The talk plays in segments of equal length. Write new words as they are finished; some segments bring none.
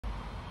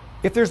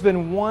If there's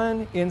been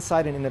one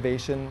insight and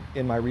innovation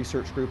in my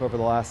research group over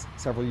the last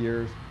several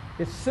years,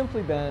 it's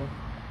simply been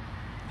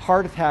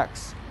heart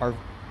attacks are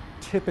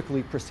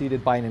typically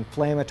preceded by an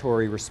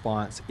inflammatory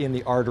response in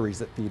the arteries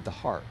that feed the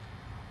heart.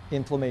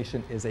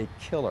 Inflammation is a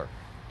killer.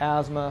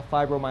 Asthma,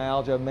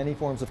 fibromyalgia, many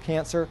forms of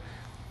cancer.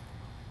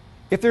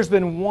 If there's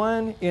been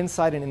one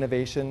insight and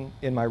innovation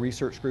in my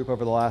research group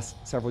over the last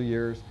several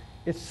years,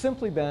 it's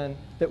simply been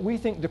that we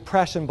think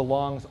depression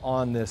belongs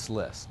on this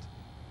list.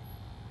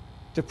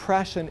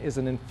 Depression is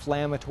an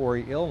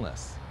inflammatory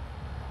illness.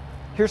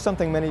 Here's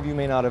something many of you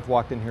may not have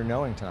walked in here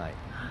knowing tonight.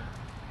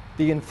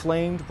 The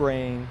inflamed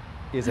brain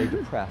is a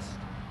depressed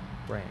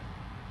brain.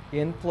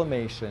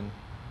 Inflammation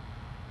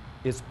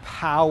is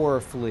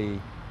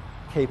powerfully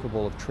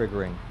capable of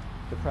triggering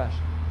depression.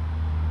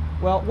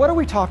 Well, what are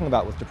we talking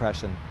about with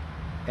depression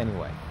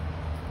anyway?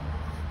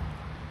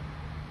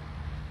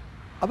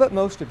 I'll bet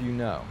most of you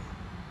know,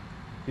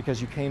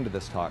 because you came to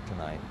this talk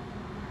tonight.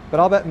 But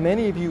I'll bet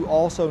many of you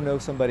also know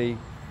somebody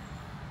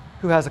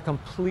who has a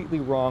completely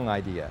wrong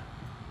idea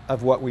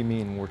of what we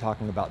mean when we're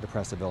talking about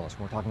depressive illness,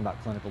 when we're talking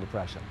about clinical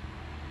depression.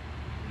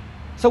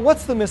 So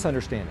what's the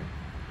misunderstanding?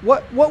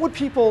 What would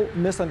people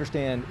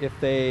misunderstand if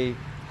they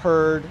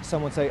heard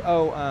someone say,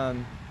 oh,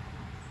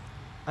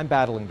 I'm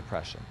battling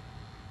depression?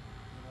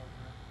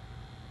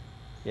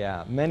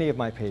 Yeah, many of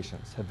my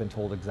patients have been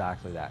told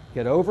exactly that.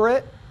 Get over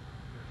it.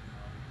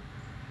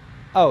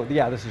 Oh,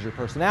 yeah, this is your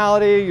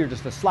personality, you're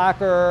just a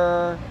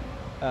slacker,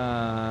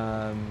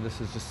 this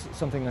is just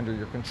something under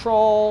your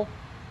control.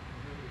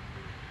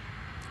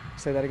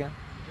 Say that again?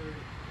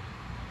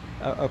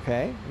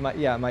 Okay,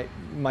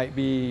 might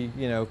be,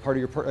 you know, part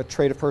of your a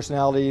trait of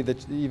personality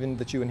that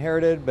you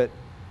inherited,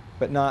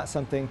 but not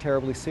something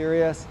terribly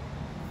serious.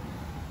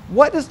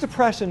 What does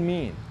depression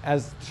mean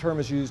as the term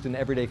is used in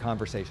everyday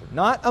conversation?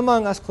 Not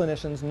among us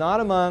clinicians, not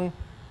among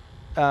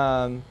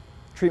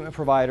treatment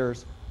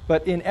providers,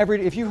 but in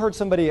if you heard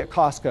somebody at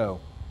Costco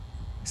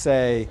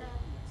say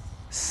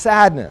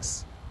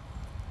sadness,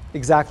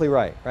 exactly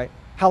right?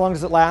 How long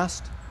does it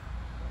last?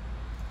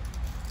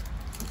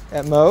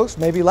 At most,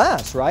 maybe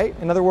less, right?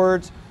 In other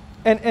words,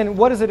 and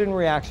what is it in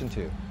reaction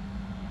to?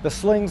 The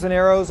slings and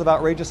arrows of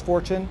outrageous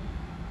fortune?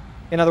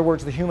 In other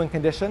words, the human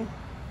condition?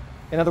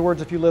 In other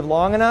words, if you live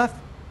long enough,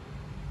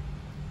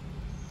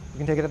 you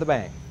can take it to the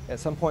bank. At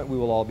some point, we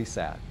will all be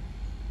sad,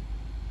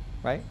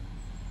 right?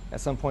 At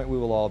some point, we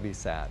will all be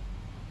sad.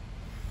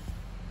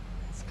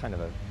 It's kind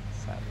of a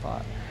sad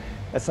thought.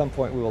 At some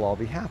point, we will all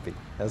be happy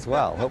as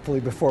well, hopefully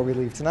before we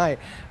leave tonight.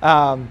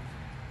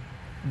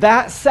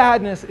 That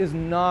sadness is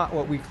not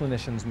what we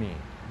clinicians mean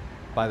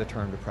by the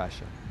term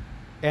depression.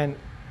 And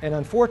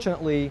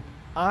unfortunately,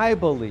 I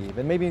believe,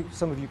 and maybe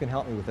some of you can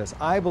help me with this,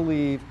 I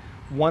believe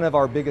one of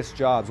our biggest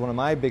jobs, one of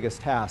my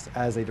biggest tasks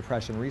as a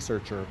depression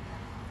researcher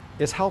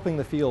is helping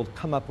the field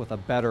come up with a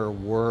better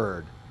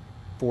word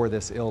for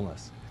this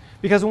illness.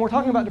 Because when we're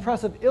talking about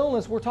depressive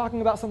illness, we're talking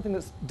about something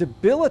that's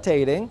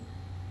debilitating,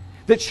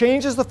 that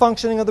changes the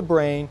functioning of the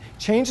brain,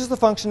 changes the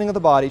functioning of the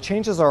body,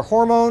 changes our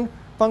hormone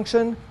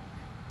function,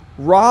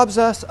 robs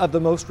us of the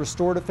most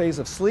restorative phase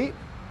of sleep,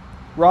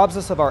 robs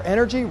us of our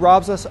energy,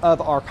 robs us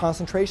of our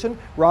concentration,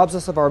 robs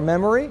us of our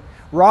memory,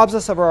 robs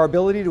us of our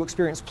ability to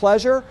experience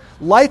pleasure,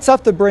 lights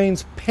up the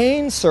brain's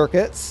pain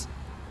circuits.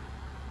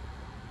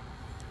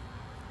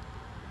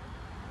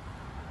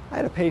 I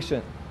had a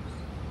patient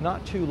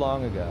not too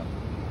long ago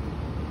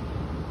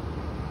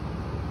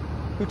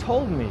who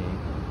told me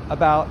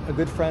about a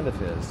good friend of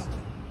his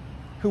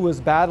who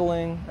was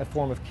battling a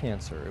form of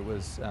cancer. It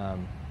was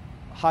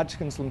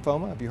Hodgkin's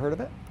lymphoma. Have you heard of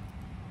it?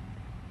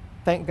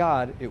 Thank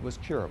God it was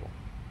curable.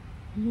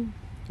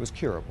 It was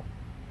curable.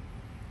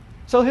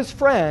 So his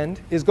friend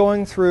is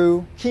going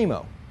through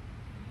chemo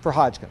for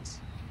Hodgkin's,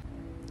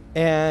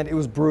 and it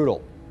was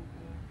brutal.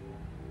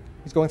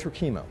 He's going through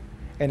chemo,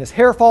 and his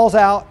hair falls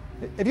out.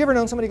 Have you ever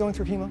known somebody going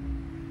through chemo?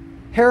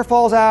 Hair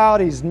falls out,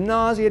 he's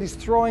nauseated, he's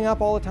throwing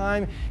up all the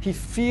time. He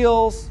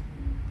feels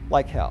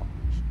like hell.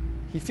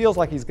 He feels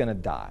like he's going to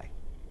die.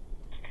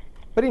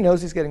 But he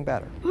knows he's getting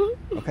better,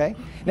 okay?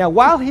 Now,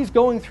 while he's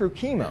going through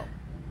chemo,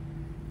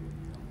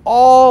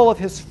 all of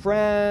his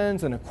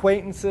friends and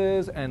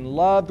acquaintances and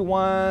loved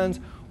ones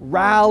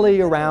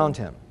rally around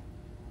him.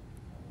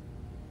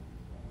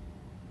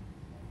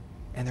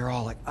 And they're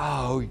all like,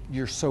 oh,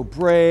 you're so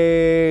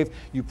brave,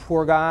 you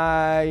poor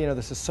guy, you know,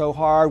 this is so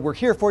hard. We're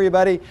here for you,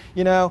 buddy,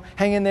 you know,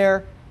 hang in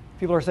there.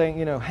 People are saying,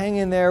 you know, hang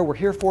in there, we're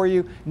here for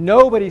you.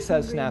 Nobody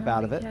says snap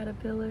out of it.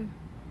 Caterpillar.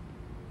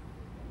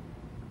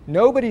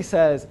 Nobody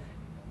says,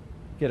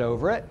 get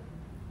over it.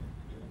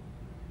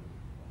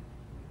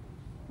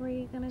 Where are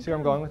you gonna See where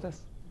I'm going with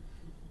this?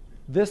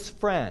 This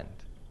friend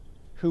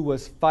who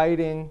was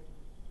fighting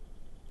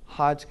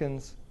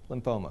Hodgkin's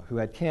lymphoma, who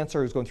had cancer,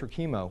 who was going through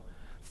chemo,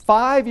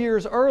 5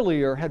 years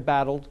earlier had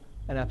battled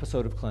an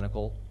episode of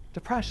clinical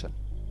depression.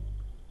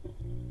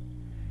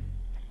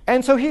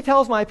 And so he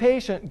tells my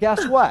patient,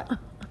 guess what?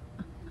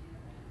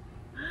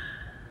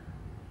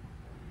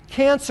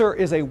 Cancer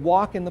is a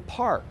walk in the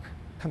park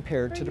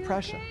compared to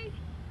depression. Okay?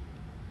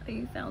 Oh,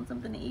 you found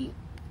something to eat?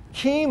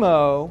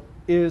 Chemo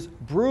is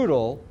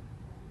brutal,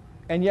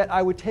 and yet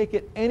I would take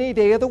it any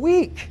day of the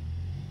week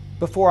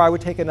before I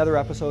would take another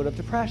episode of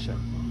depression.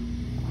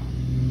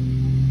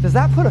 Does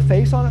that put a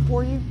face on it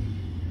for you?